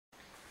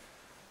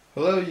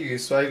Hello, you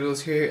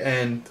Swaggles here,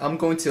 and I'm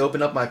going to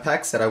open up my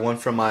packs that I won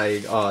from my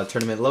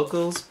tournament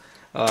locals.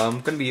 I'm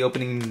going to be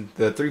opening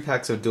the 3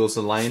 packs of Duelist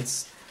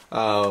Alliance,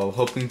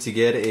 hoping to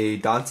get a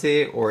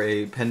Dante or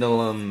a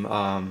Pendulum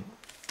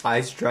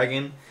Ice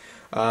Dragon.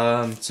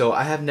 So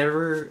I have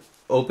never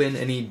opened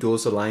any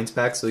Duelist Alliance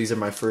packs, so these are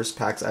my first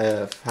packs I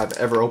have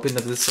ever opened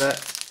of this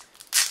set.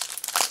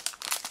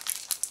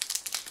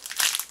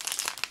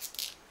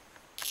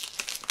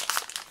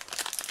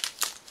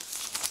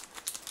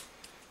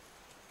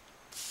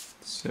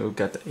 So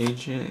got the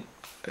agent,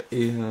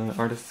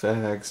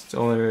 artifacts,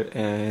 dollar,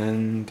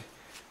 and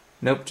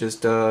nope,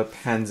 just a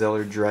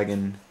Panzeller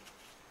Dragon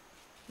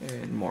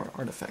and more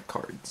artifact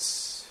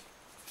cards.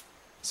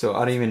 So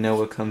I don't even know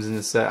what comes in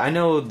this set. I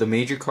know the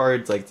major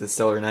cards like the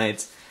Stellar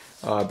Knights,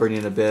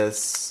 Burning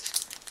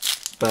Abyss,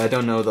 but I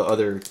don't know the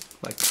other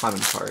like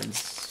common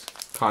cards,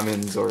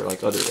 commons or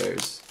like other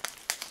rares.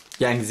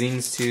 Yang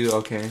Zings too.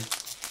 Okay,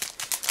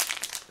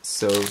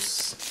 so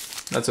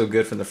not so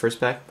good from the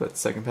first pack, but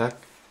second pack.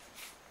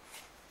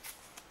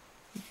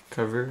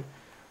 Cover,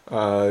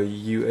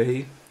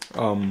 UA,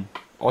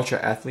 Ultra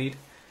Athlete,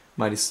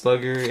 Mighty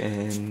Slugger,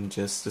 and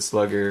just the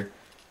Slugger,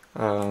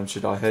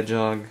 Shadal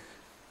Hedgehog.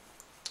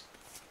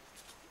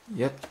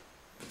 Yep.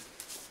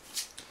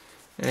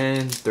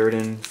 And third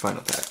and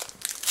final pack.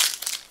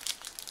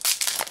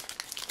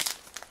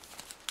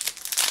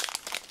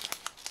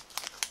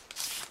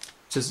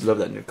 Just love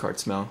that new card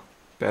smell.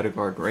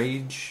 Battleguard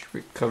Rage,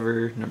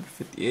 Recover, number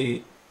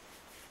 58.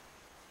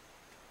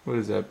 What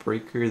is that?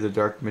 Breaker, the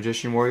Dark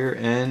Magician Warrior,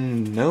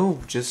 and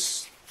no,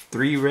 just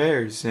 3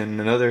 rares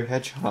and another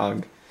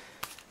Hedgehog.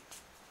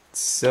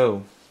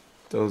 So,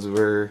 those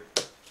were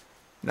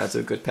not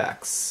so good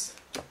packs.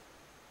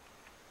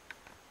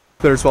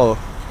 Spit or swallow?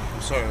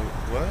 I'm sorry,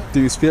 what? Do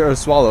you spit or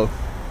swallow?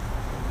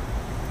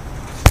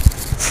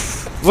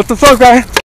 What the fuck, man?